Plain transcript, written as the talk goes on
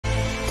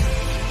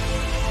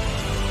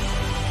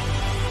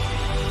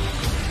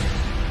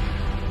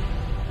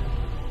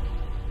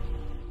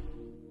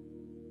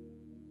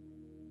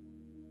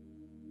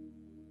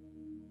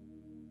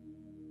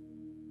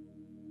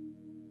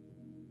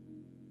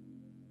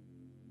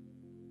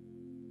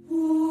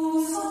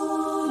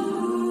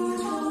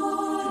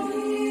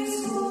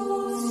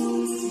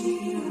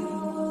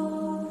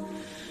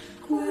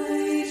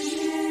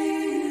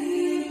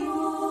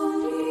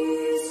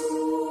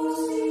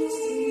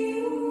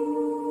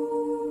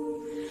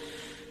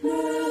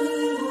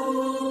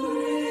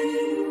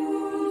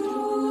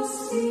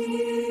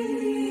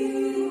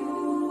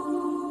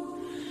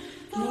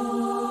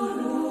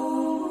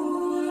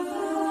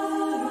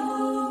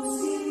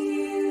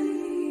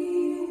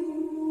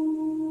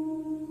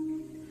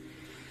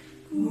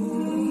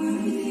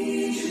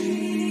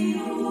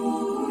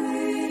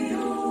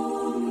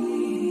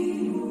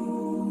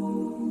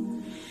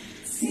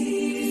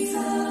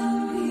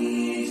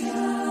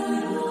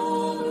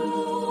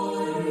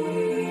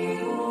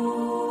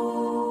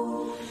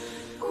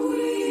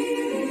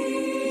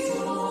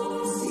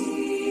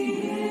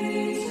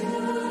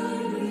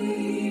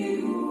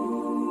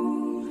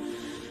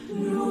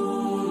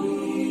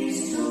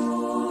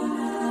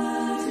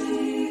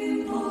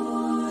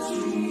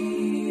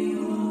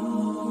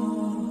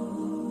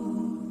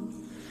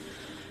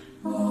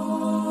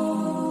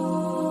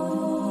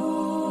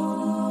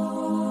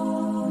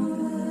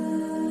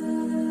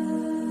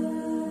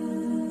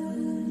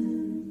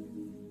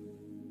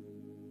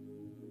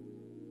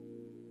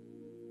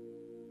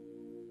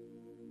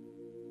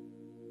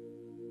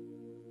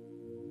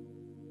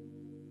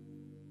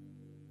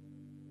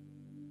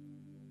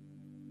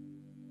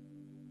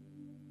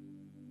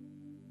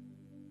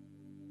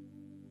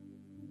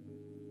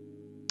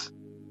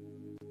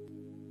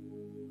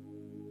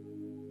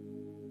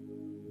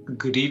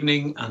Good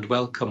evening and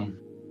welcome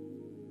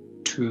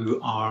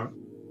to our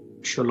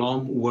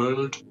Shalom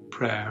World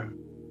prayer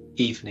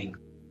evening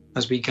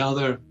as we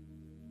gather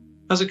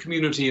as a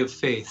community of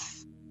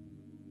faith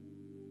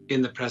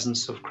in the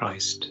presence of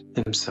Christ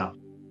himself.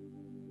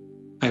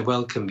 I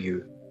welcome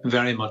you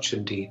very much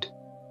indeed.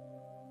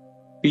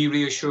 Be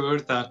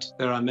reassured that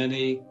there are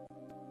many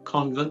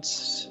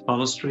convents,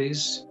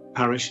 monasteries,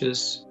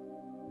 parishes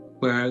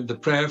where the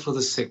prayer for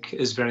the sick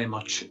is very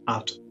much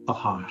at the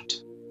heart.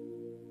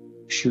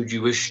 Should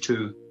you wish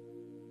to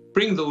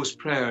bring those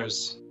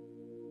prayers,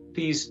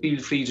 please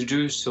feel free to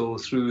do so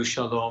through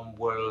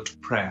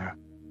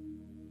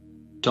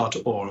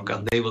shalomworldprayer.org,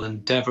 and they will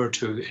endeavour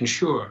to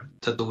ensure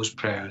that those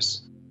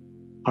prayers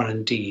are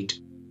indeed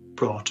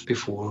brought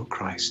before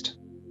Christ.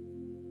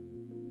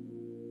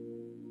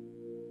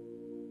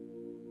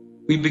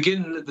 We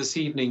begin this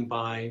evening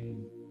by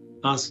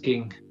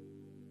asking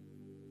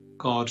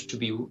God to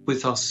be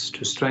with us,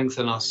 to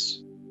strengthen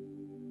us,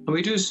 and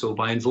we do so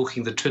by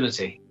invoking the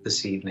Trinity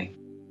this evening.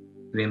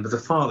 In the name of the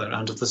Father,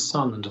 and of the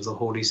Son, and of the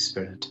Holy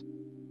Spirit.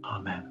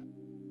 Amen.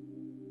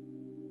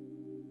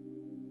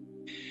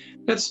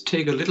 Let's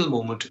take a little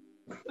moment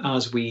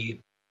as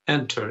we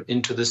enter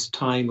into this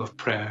time of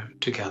prayer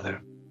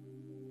together.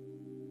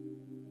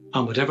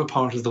 And whatever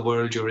part of the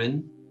world you're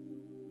in,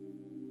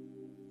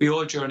 we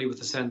all journey with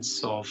a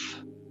sense of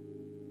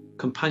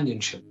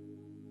companionship,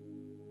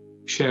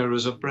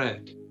 sharers of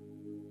bread,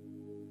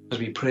 as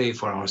we pray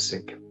for our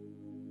sick.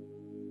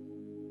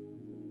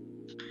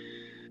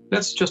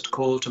 Let's just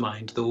call to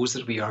mind those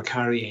that we are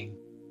carrying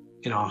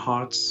in our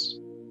hearts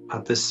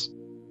at this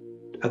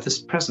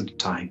present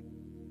time,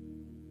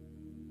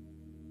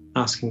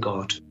 asking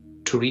God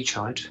to reach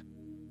out,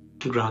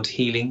 to grant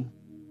healing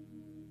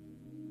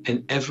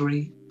in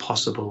every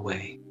possible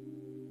way.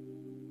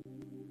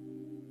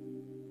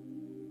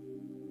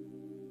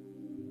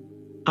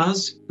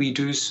 As we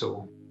do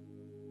so,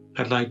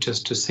 I'd like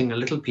just to sing a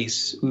little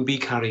piece, Ubi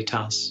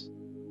Caritas,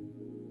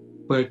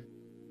 where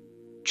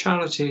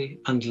charity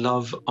and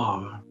love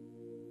are,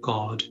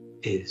 God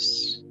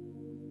is.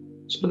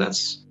 So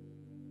let's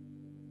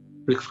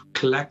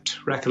recollect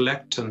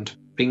and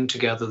bring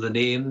together the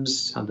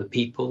names and the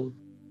people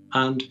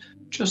and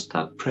just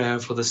that prayer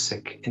for the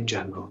sick in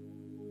general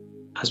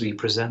as we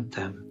present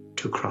them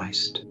to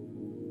Christ.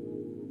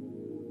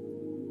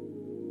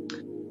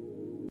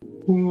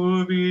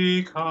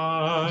 Ubi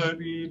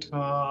caritas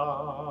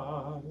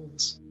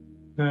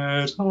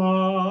et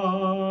amor.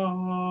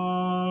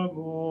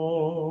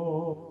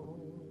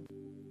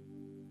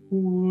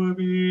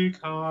 Ubi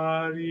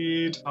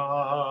caritas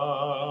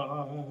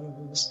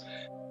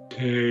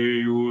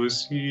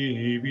Deus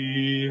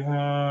ibi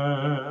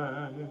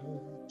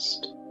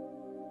est.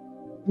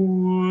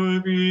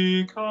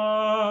 Ubi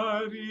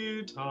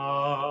caritas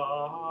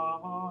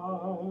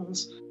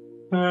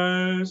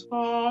et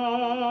amor.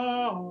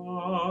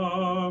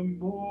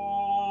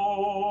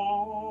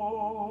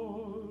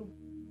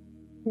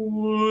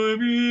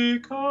 Ubi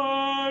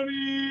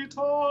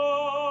caritas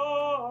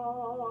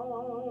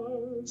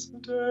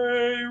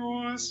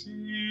Deus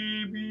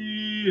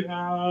ibi est.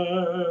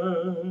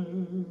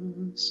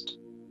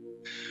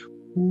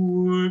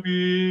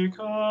 Ubi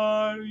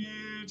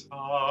caritas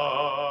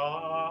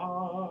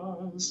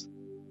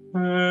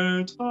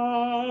et amor.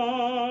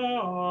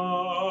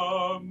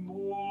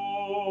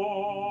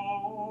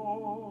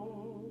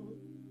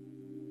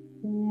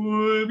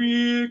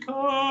 Ubi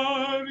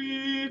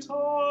caritas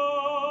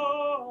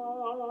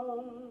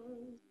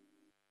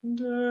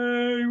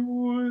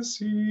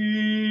Deus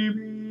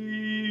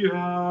ibi est.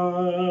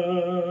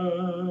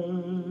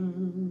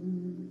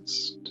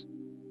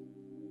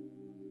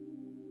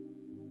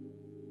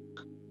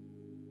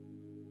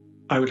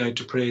 I would like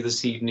to pray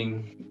this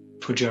evening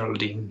for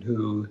Geraldine,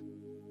 who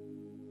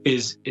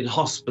is in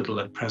hospital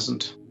at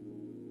present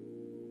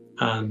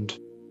and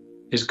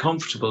is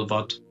comfortable,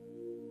 but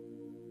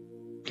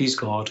please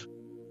God,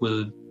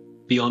 will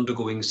be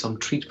undergoing some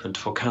treatment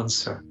for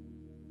cancer.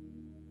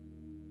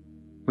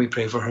 We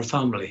pray for her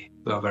family,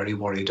 who are very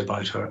worried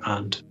about her,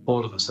 and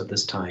all of us at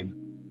this time.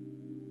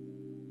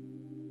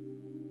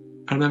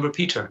 I remember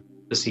Peter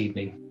this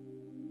evening.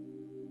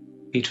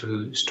 Peter,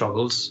 who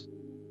struggles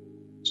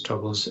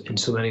in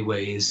so many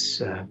ways,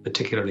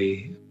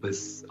 particularly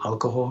with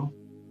alcohol,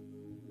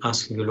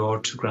 asking the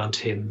Lord to grant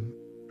him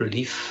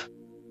relief,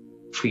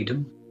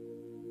 freedom,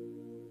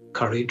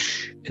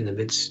 courage in the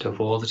midst of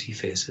all that he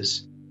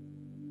faces.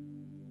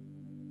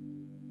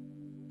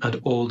 And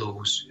all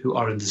those who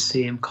are in the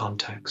same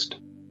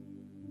context.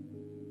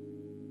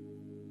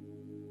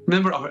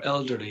 Remember our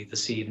elderly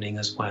this evening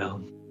as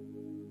well.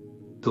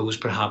 Those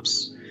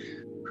perhaps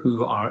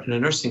who are in a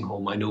nursing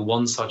home. I know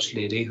one such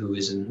lady who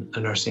is in a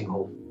nursing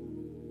home.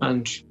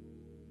 And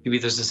maybe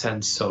there's a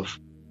sense of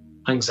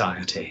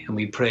anxiety, and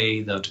we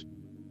pray that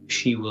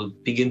she will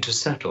begin to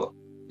settle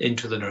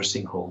into the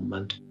nursing home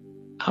and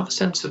have a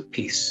sense of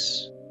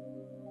peace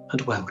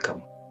and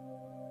welcome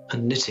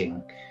and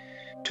knitting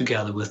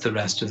together with the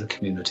rest of the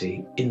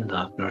community in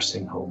that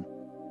nursing home.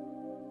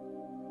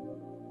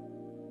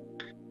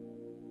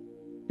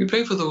 We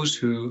pray for those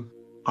who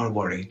are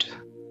worried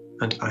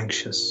and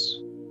anxious,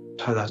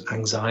 how that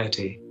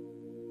anxiety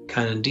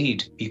can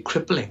indeed be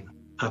crippling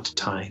at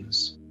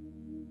times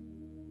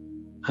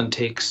and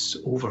takes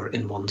over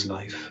in one's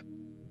life,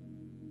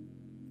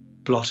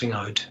 blotting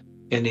out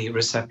any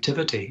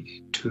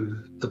receptivity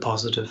to the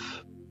positive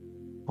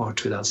or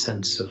to that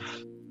sense of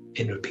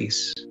inner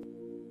peace.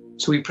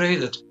 So we pray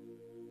that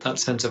that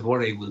sense of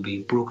worry will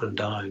be broken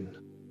down.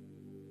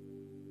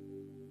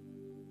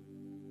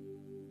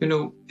 You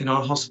know, in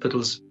our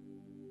hospitals,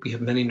 we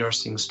have many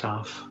nursing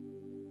staff,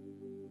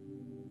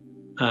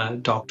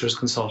 doctors,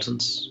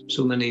 consultants,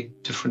 so many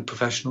different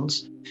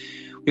professionals.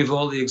 We have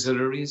all the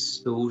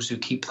auxiliaries, those who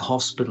keep the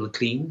hospital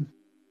clean.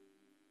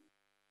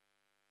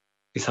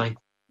 We thank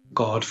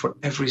God for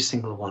every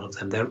single one of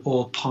them. They're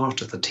all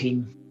part of the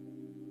team.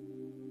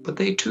 But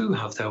they too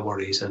have their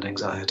worries and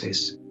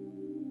anxieties.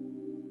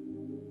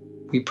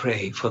 We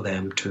pray for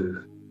them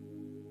too.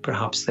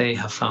 Perhaps they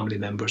have family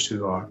members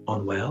who are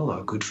unwell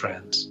or good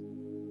friends.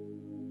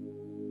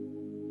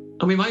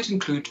 And we might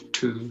include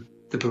too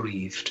the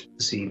bereaved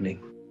this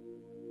evening,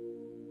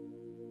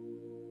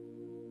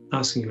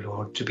 asking you,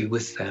 Lord, to be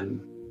with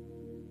them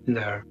in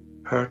their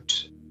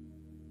hurt,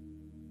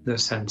 their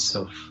sense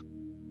of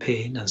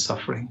pain and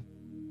suffering.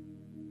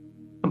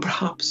 And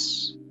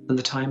perhaps, when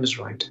the time is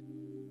right,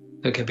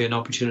 there can be an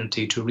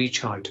opportunity to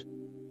reach out,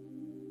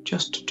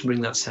 just to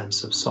bring that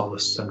sense of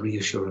solace and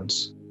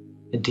reassurance,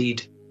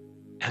 indeed,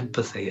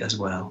 empathy as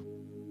well.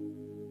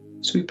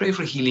 So we pray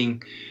for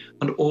healing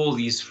on all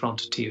these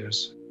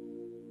frontiers.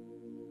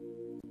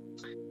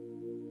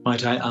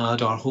 Might I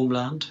add our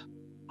homeland,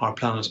 our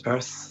planet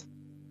Earth,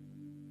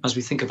 as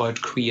we think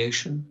about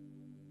creation?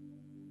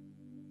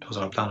 Does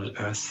our planet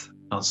Earth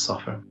not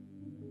suffer?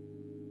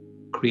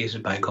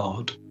 Created by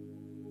God,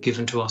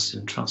 given to us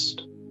in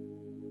trust.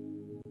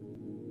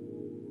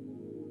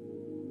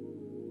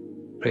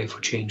 Pray for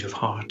change of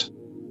heart.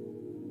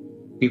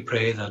 We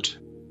pray that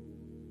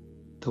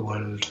the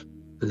world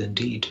will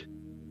indeed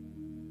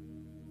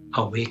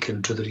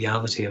awaken to the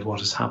reality of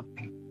what is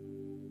happening.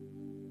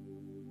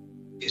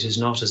 It is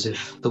not as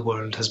if the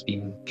world has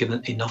been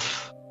given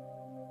enough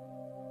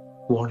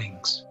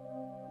warnings.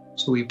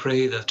 So we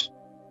pray that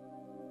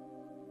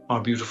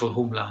our beautiful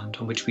homeland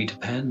on which we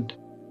depend,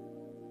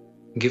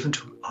 given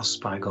to us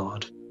by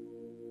God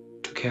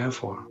to care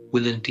for,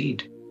 will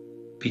indeed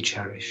be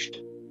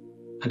cherished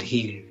and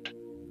healed.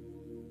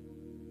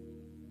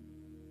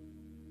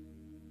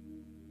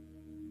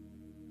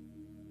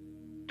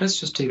 Let's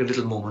just take a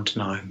little moment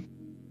now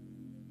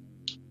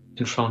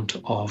in front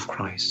of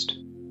Christ.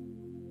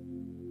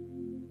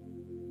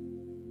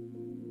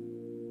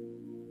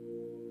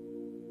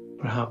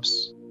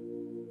 Perhaps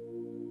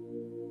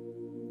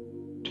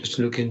just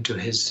to look into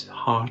his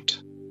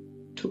heart,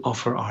 to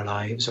offer our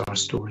lives, our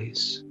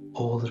stories,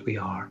 all that we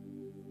are,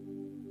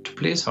 to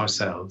place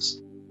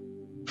ourselves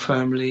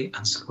firmly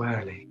and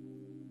squarely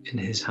in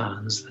his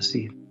hands this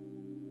evening.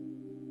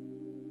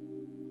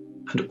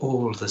 And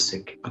all the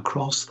sick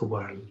across the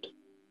world.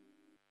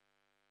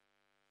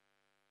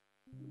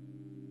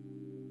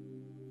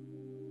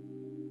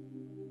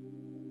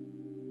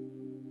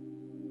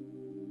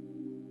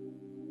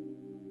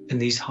 In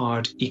these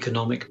hard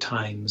economic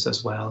times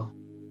as well,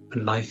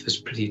 when life is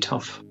pretty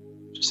tough,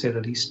 to say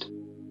the least,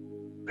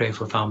 pray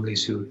for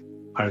families who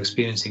are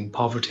experiencing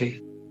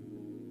poverty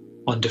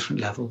on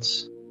different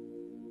levels.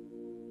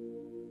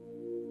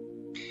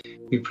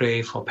 We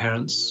pray for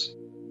parents,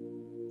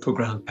 for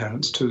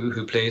grandparents too,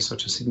 who play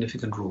such a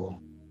significant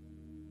role,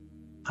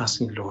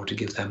 asking the Lord to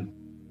give them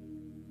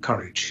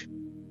courage,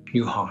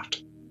 new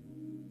heart.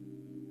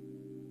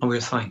 And we're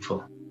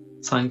thankful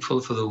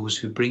for those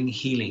who bring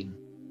healing.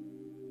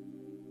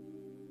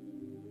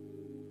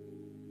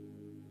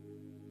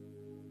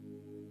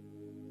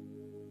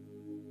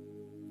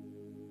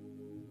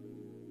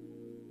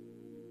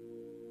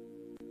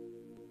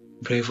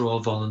 Pray for all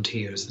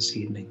volunteers this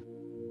evening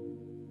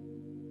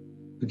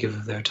who give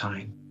of their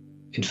time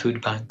in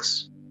food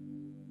banks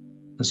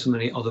and so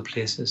many other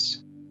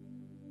places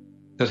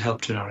that help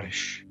to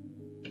nourish,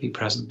 to be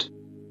present,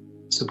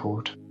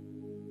 support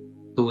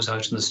those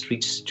out in the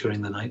streets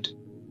during the night.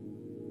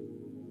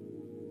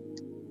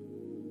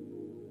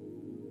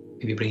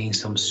 Maybe bringing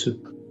some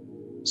soup,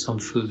 some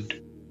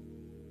food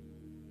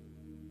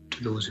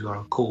to those who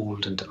are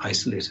cold and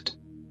isolated.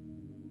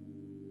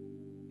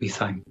 We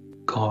thank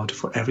God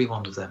for every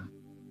one of them.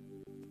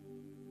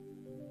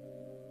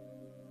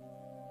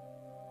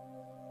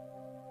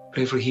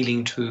 Pray for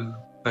healing too,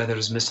 where there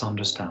is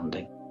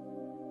misunderstanding.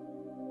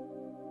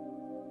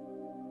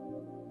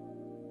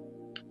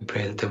 We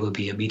pray that there will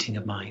be a meeting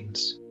of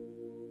minds,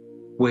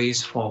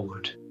 ways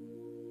forward,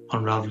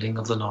 unraveling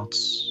of the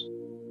knots,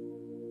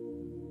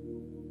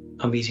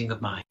 a meeting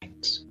of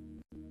minds,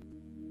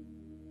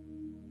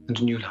 and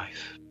a new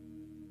life.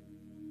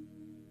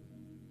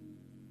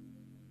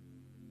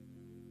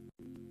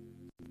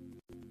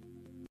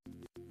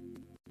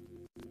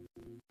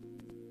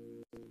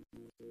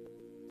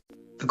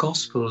 The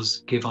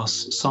Gospels give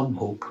us some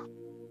hope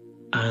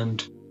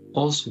and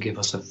also give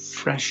us a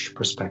fresh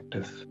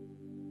perspective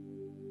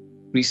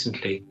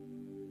Recently,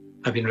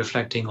 I've been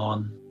reflecting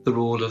on the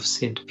role of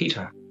St.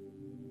 Peter.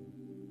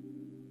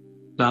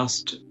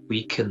 Last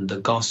week in the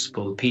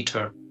Gospel,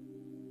 Peter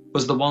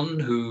was the one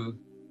who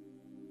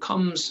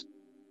comes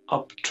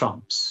up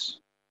trumps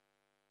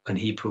when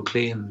he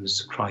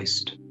proclaims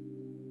Christ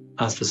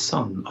as the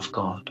Son of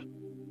God.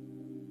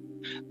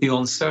 The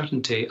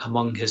uncertainty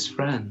among his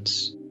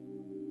friends,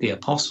 the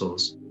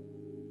apostles,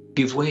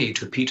 give way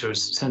to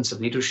Peter's sense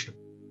of leadership,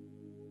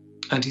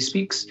 and he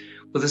speaks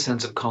with a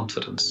sense of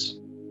confidence.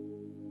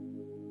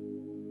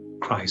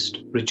 Christ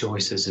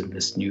rejoices in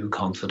this new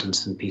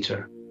confidence in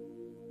Peter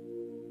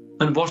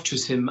and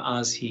watches him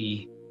as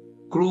he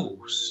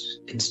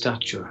grows in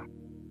stature.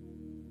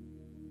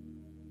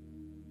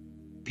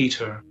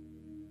 Peter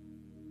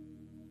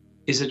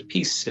is at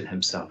peace in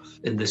himself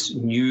in this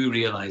new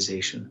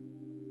realization,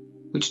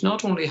 which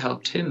not only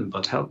helped him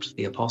but helped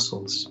the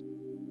apostles.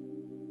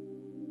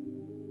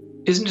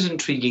 Isn't it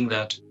intriguing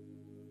that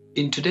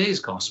in today's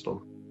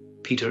Gospel,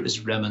 Peter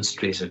is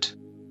remonstrated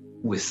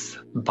with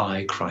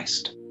by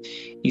Christ?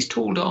 He's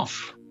told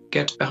off,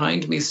 "Get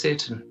behind me,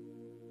 Satan.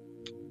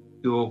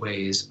 Your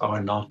ways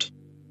are not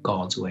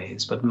God's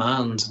ways, but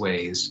man's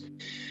ways,"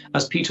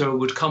 as Peter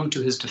would come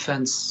to his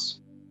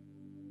defense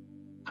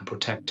and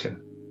protect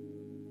him.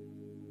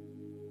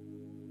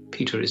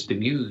 Peter is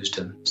bemused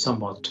and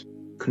somewhat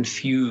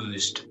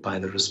confused by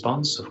the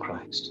response of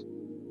Christ.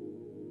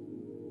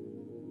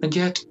 And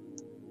yet,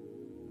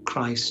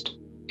 Christ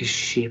is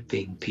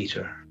shaping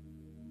Peter,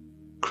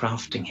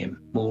 crafting him,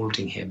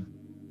 molding him,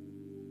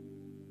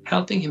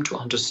 helping him to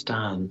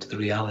understand the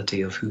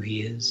reality of who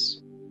he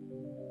is.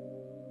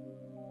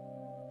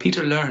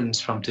 Peter learns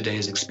from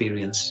today's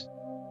experience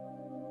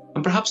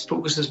and perhaps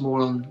focuses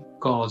more on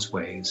God's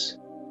ways,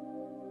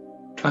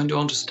 trying to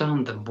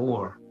understand them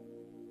more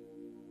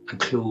and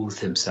clothe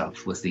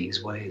himself with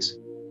these ways.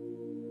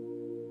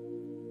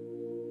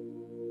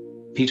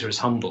 Peter is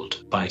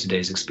humbled by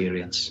today's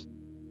experience.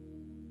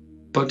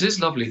 But it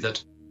is lovely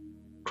that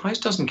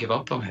Christ doesn't give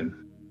up on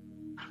him.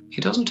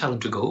 He doesn't tell him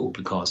to go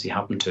because he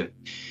happened to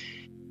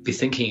be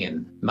thinking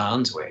in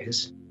man's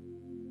ways.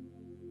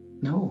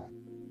 No.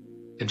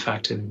 In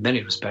fact, in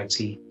many respects,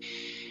 he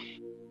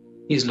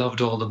is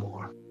loved all the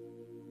more.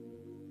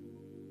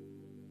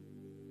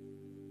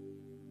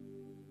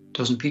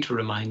 Doesn't Peter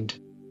remind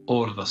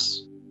all of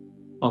us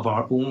of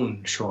our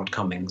own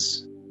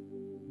shortcomings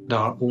and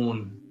our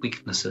own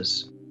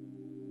weaknesses?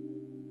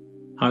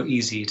 How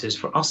easy it is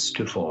for us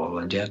to fall,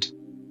 and yet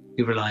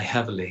we rely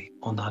heavily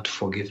on that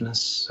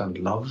forgiveness and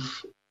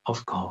love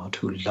of God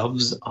who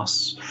loves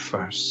us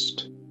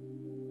first.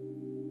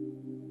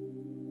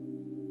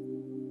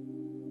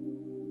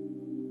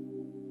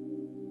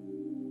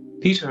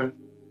 Peter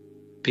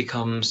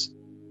becomes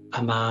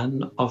a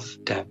man of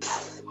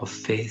depth, of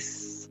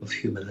faith, of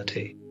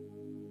humility,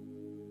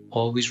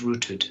 always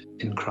rooted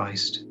in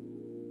Christ.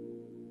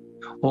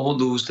 All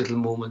those little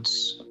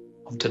moments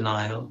of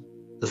denial,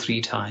 the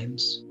 3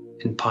 times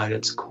in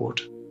Pilate's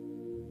court,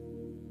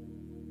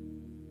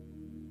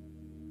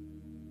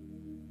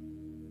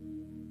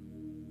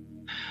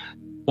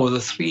 or the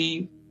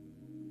 3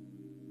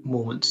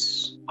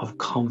 moments of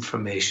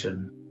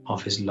confirmation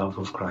of his love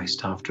of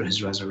Christ after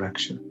his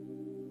resurrection.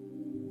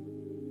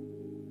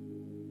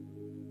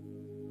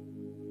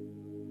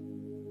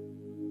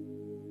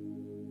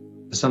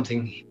 There's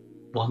something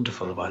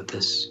wonderful about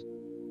this,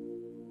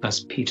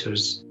 as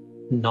Peter's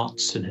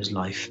knots in his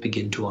life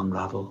begin to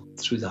unravel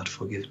through that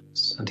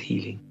forgiveness and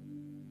healing.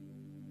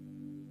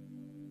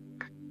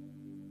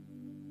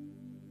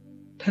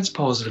 Let's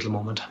pause a little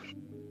moment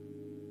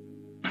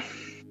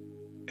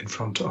in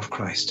front of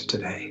Christ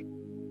today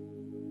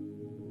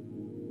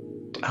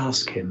to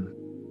ask him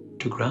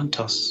to grant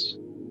us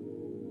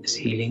his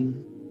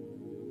healing,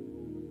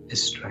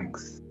 his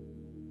strength.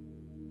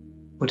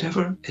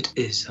 Whatever it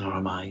is in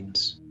our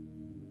minds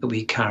that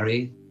we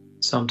carry,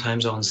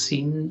 sometimes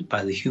unseen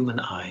by the human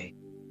eye,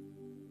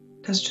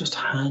 let's just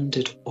hand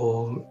it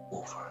all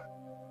over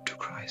to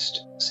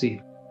Christ.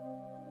 See,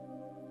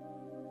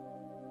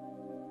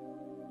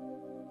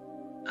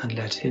 and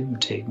let him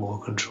take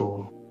more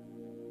control.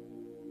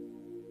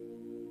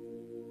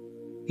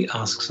 He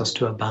asks us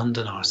to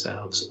abandon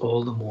ourselves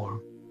all the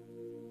more.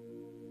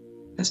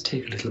 Let's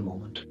take a little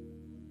moment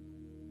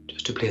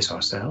just to place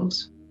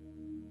ourselves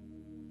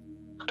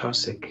and our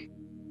sick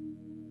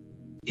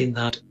in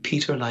that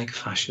Peter-like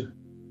fashion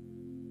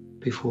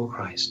before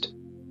Christ,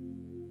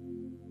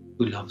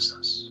 who loves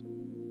us.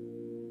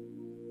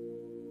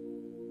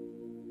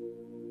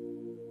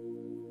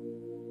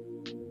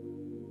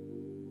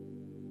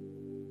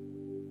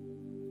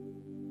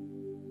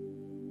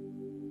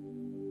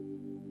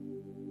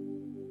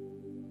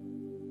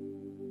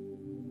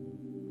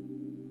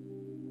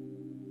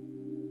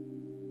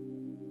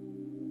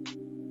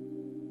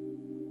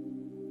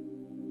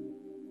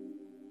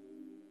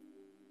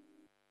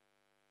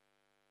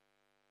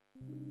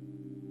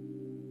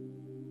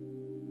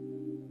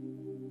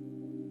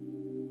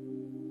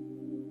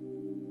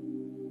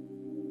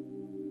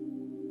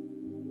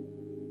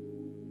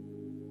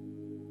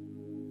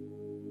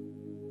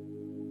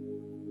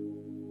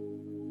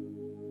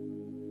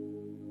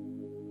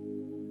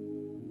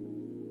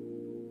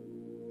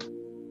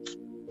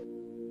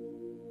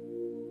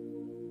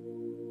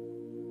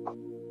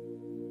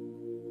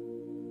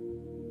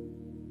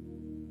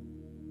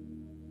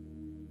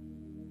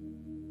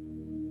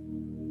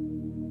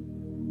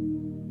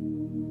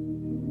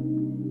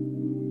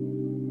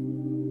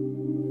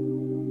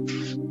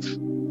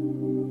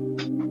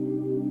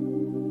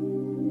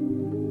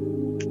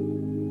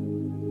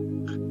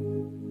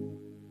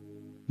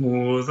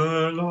 Oh,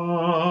 the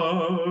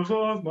love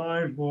of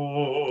my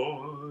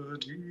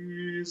Lord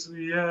is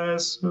the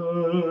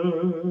essence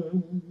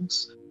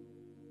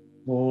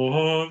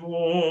of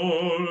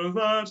all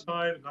that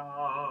I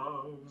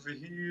love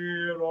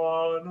here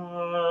on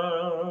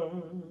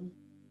earth.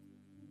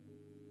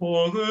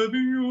 All the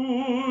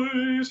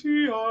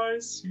beauty I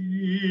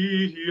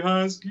see He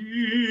has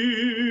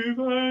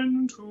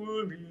given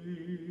to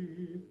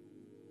me,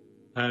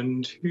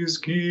 and His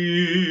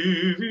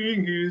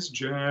giving is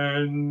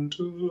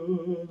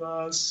gentle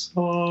as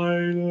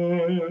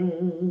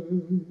silence.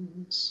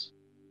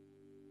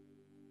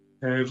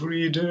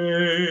 Every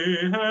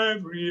day,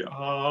 every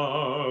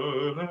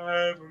hour,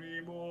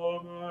 every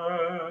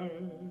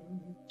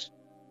moment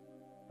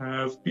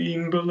have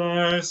been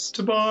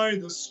blessed by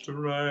the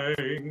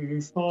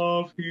strength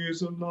of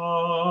His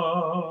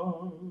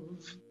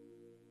love.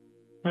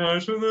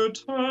 At the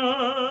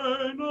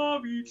turn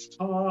of each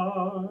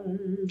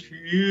tide,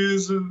 He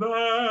is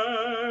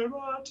there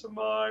at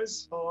my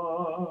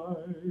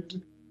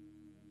side,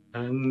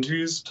 and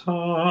His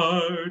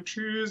touch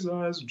is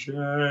as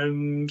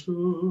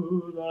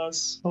gentle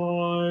as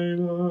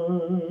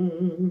silence.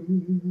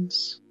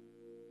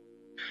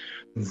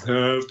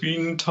 There have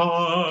been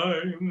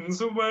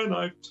times when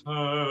I've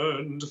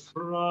turned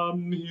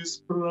from His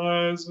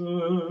presence,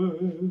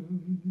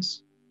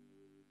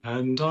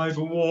 and I've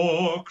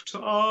walked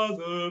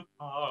other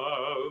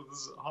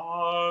paths,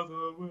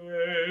 other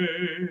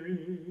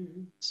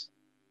ways.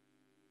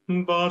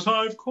 But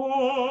I've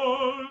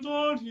called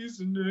on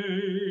His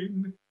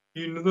name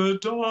in the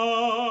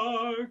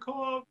dark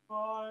of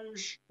my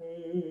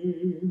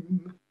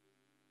shame,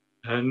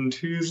 and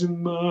His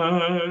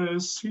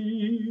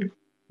mercy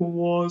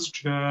was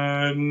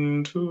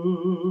gentle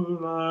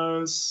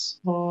as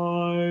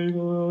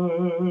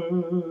silence.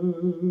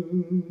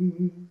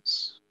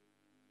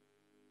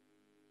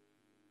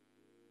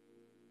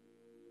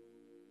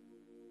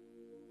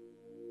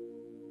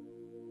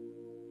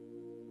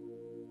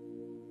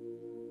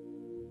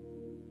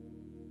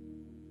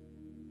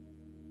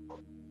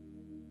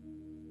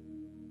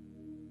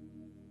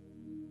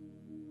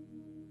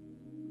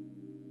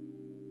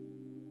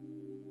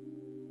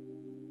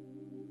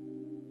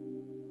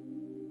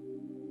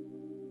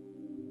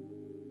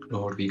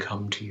 Lord, we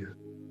come to you.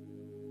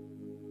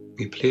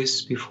 We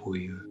place before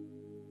you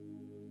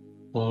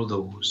all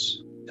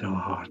those in our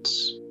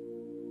hearts.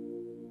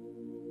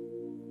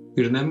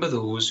 We remember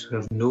those who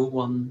have no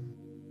one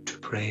to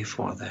pray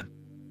for them.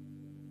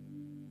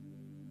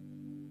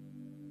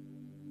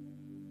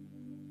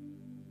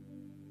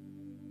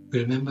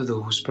 We remember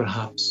those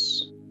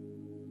perhaps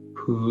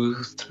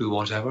who, through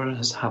whatever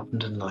has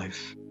happened in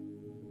life,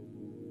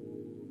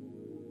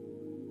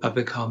 have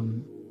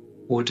become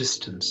more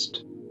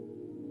distanced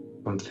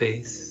from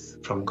faith,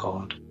 from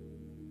God.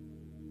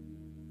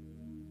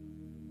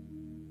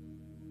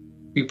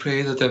 We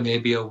pray that there may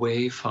be a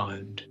way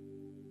found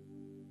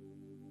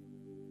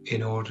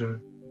in order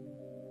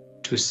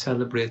to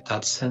celebrate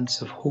that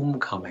sense of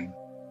homecoming,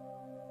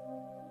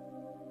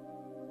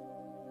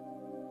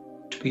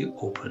 to be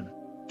open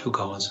to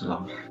God's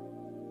love,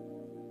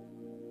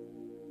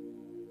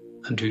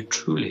 and to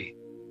truly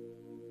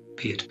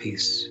be at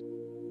peace.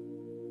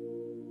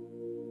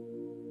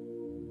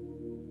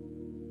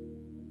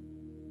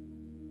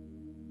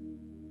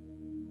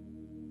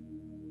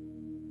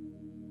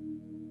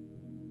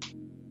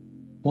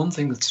 One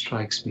thing that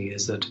strikes me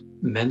is that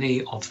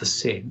many of the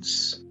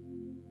saints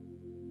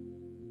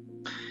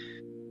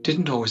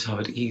didn't always have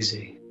it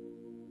easy.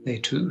 They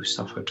too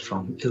suffered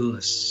from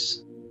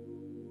illness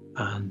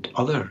and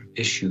other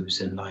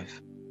issues in life.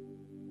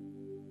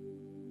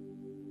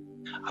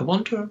 I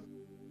wonder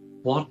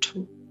what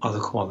are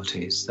the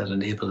qualities that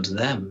enabled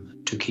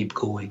them to keep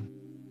going?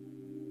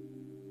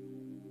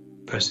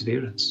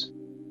 Perseverance,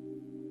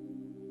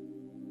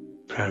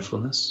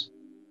 prayerfulness,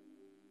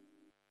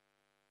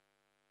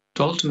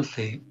 but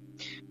ultimately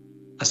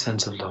a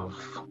sense of love.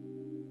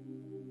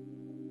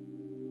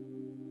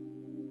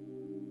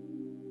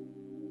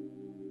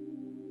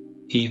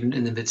 Even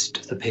in the midst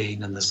of the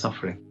pain and the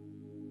suffering,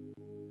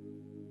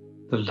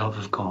 the love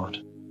of God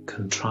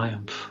can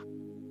triumph.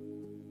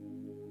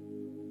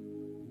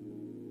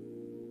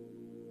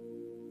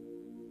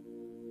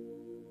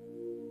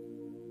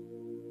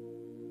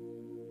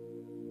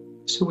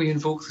 So we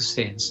invoke the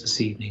saints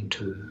this evening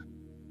too.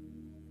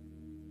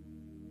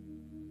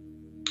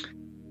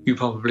 You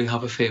probably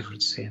have a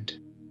favourite saint,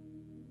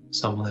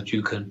 someone that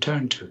you can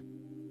turn to.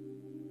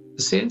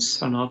 The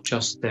saints are not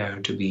just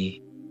there to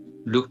be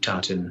looked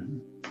at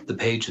in the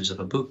pages of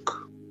a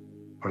book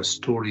or a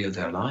story of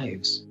their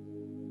lives,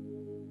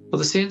 but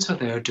the saints are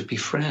there to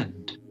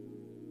befriend,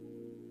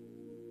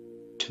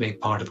 to make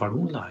part of our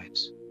own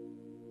lives,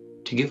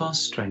 to give us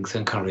strength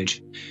and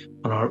courage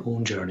on our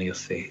own journey of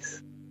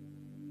faith.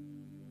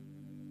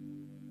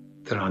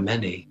 There are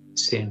many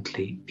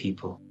saintly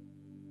people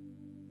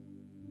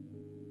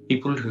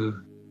who,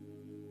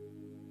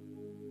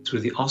 through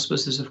the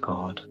auspices of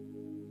God,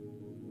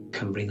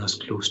 can bring us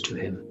close to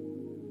Him.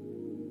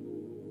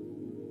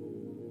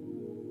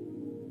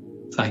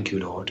 Thank you,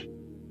 Lord,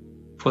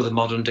 for the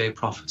modern-day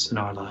prophets in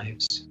our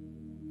lives.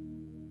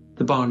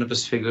 The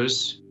Barnabas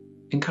figures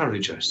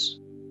encourage us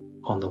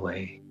on the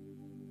way.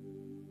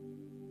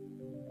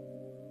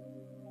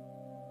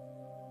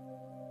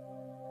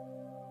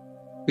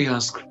 We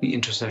ask the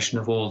intercession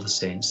of all the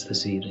saints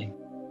this evening,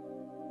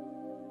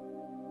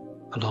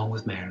 along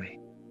with Mary,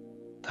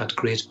 that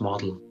great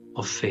model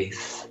of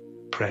faith,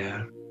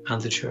 prayer,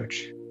 and the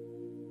Church.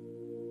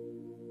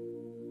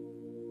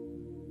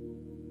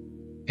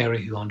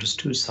 Mary, who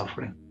understood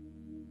suffering,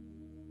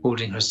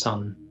 holding her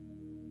Son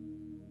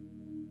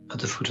at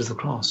the foot of the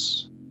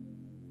cross.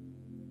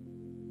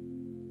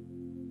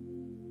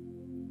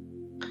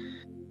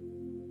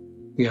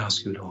 We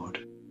ask you,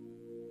 Lord,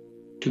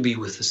 to be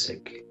with the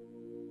sick,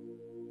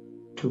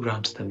 to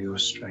grant them your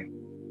strength,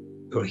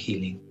 your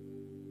healing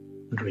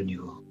and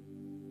renewal.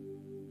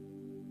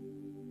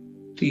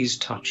 Please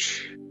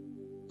touch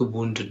the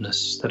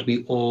woundedness that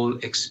we all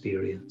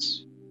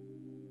experience.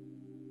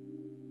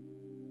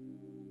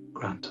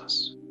 Grant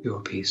us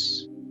your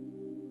peace,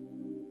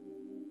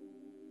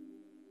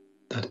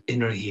 that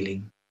inner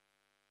healing,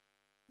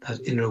 that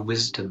inner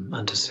wisdom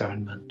and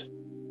discernment,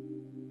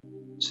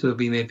 so that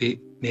we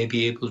may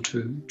be able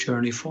to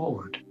journey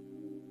forward.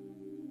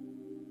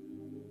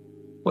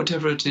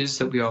 Whatever it is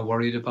that we are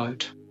worried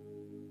about,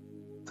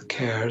 the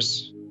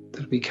cares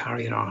that we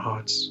carry in our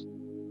hearts,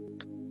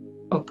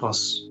 help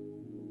us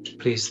to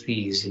place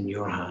these in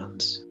your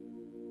hands,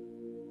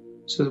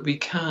 so that we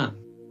can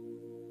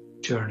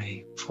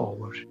journey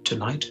forward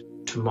tonight,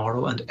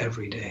 tomorrow, and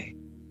every day.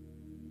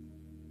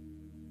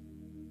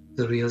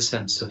 The real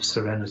sense of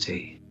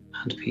serenity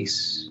and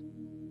peace.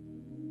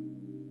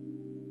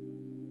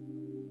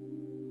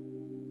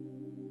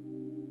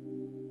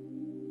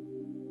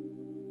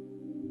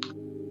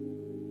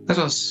 Let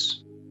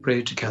us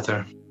pray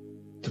together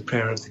the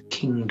prayer of the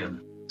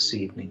kingdom this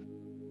evening.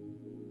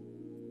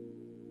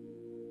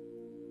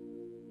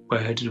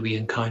 Where did we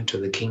encounter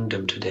the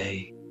kingdom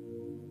today?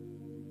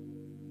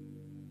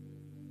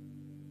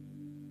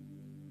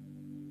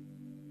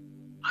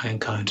 I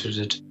encountered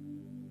it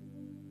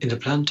in the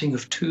planting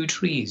of 2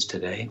 trees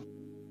today,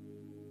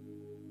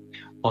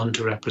 one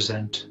to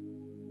represent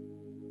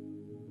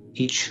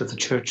each of the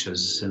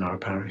churches in our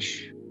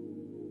parish.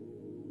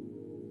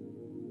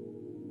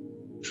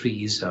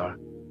 Trees are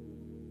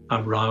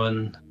a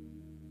Rowan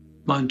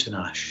mountain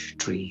ash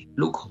tree,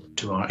 local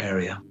to our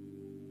area.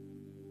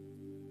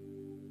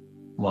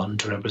 One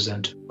to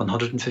represent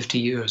 150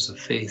 years of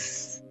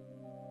faith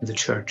in the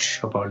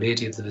Church of Our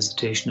Lady of the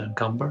Visitation in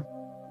Cumber,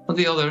 and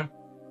the other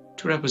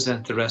to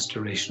represent the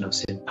restoration of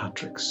St.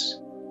 Patrick's,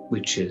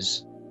 which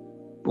is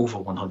over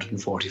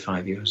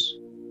 145 years.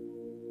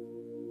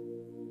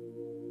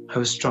 I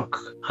was struck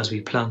as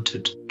we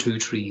planted 2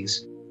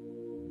 trees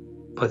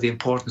by the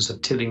importance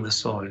of tilling the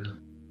soil,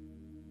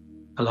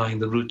 allowing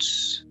the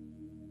roots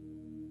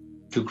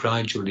to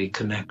gradually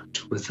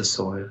connect with the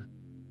soil.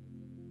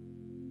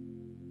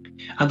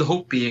 And the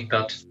hope being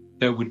that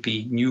there would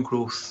be new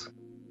growth,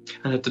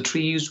 and that the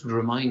trees would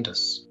remind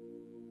us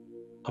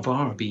of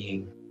our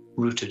being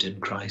rooted in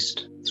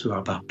Christ through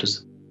our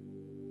baptism,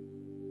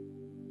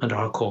 and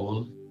our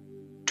call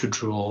to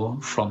draw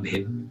from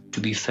him,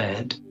 to be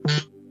fed.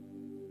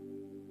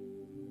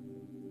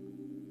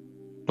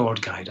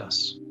 Lord, guide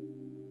us.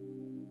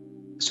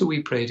 So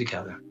we pray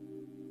together.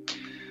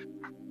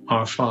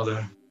 Our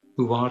Father,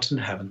 who art in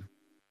heaven,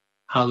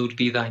 hallowed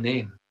be thy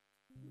name.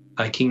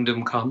 Thy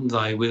kingdom come,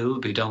 thy will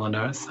be done on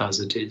earth as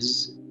it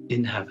is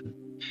in heaven.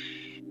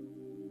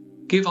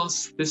 Give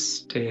us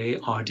this day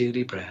our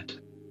daily bread,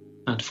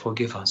 and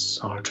forgive us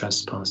our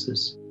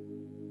trespasses,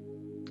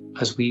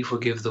 as we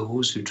forgive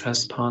those who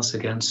trespass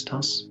against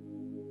us.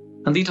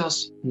 And lead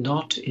us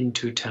not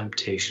into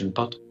temptation,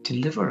 but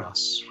deliver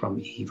us from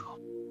evil.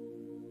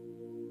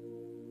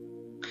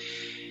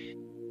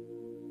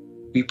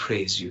 We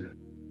praise you,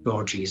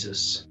 Lord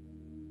Jesus.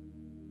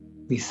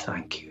 We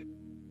thank you.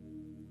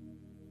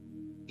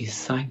 We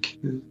thank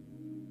you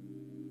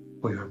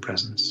for your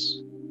presence.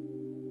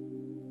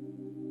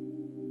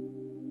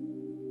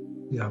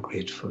 We are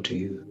grateful to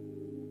you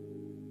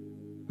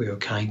for your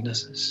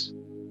kindnesses,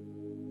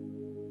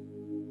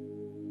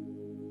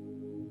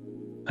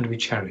 and we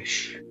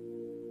cherish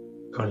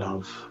your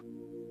love.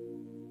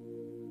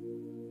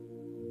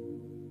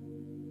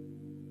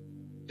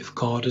 If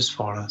God is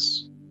for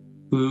us,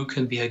 who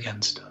can be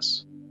against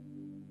us?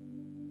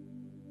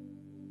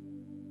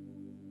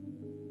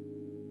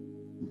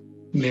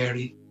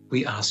 Mary,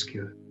 we ask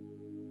you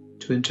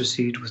to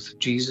intercede with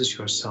Jesus,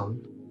 your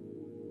Son,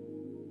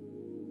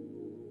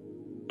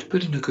 to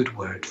put in a good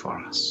word for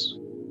us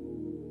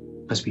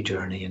as we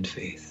journey in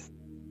faith.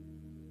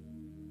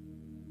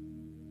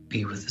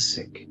 Be with the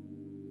sick.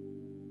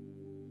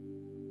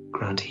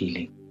 Grant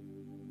healing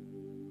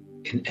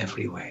in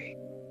every way.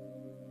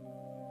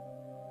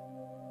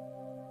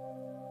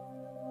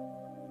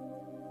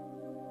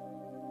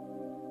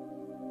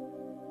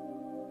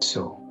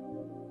 So,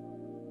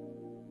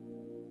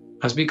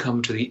 as we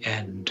come to the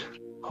end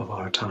of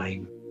our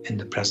time in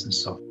the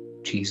presence of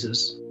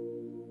Jesus,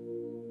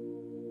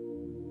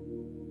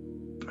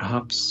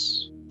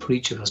 perhaps for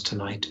each of us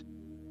tonight,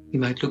 we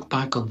might look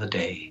back on the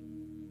day.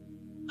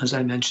 As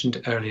I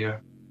mentioned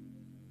earlier,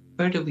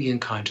 where did we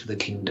encounter the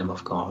kingdom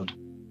of God?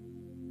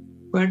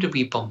 Where did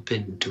we bump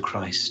into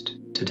Christ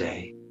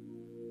today?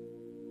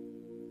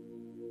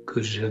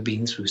 Could it have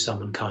been through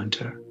some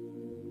encounter,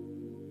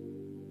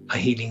 a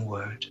healing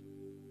word?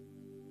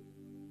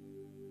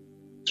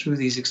 Through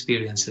these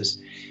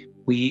experiences,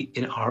 we,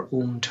 in our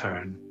own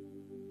turn,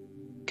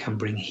 can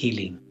bring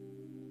healing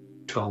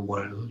to a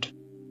world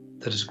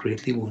that is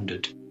greatly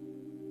wounded.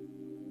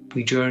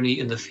 We journey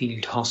in the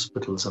field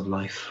hospitals of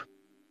life.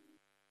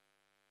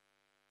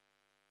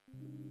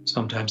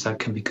 Sometimes that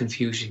can be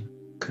confusing.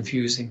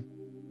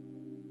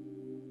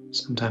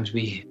 Sometimes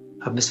we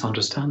have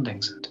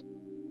misunderstandings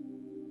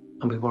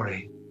and we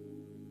worry,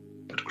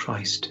 but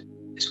Christ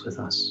is with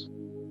us.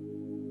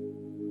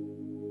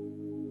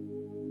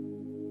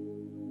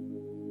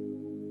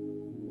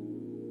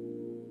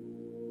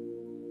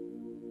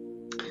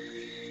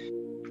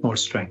 More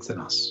strength in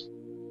us.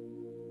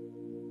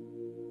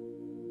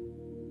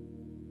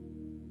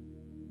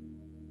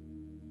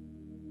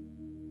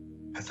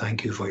 I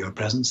thank you for your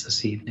presence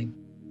this evening.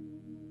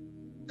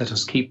 Let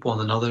us keep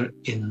one another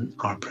in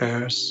our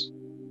prayers,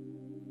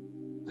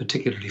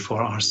 particularly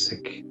for our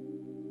sick,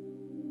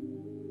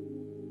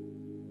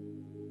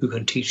 who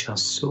can teach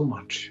us so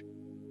much,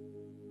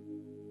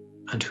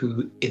 and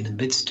who, in the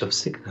midst of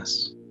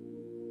sickness,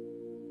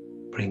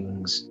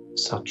 brings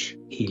such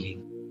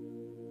healing.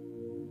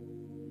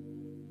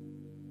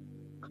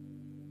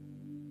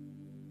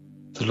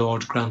 The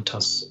Lord grant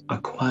us a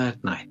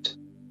quiet night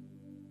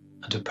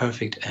and a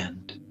perfect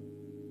end.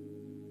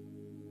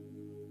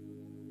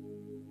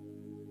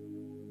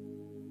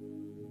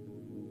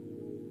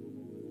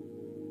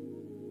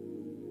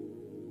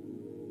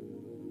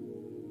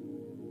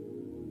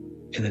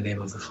 In the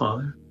name of the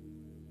Father,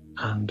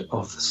 and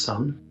of the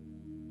Son,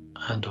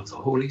 and of the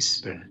Holy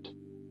Spirit.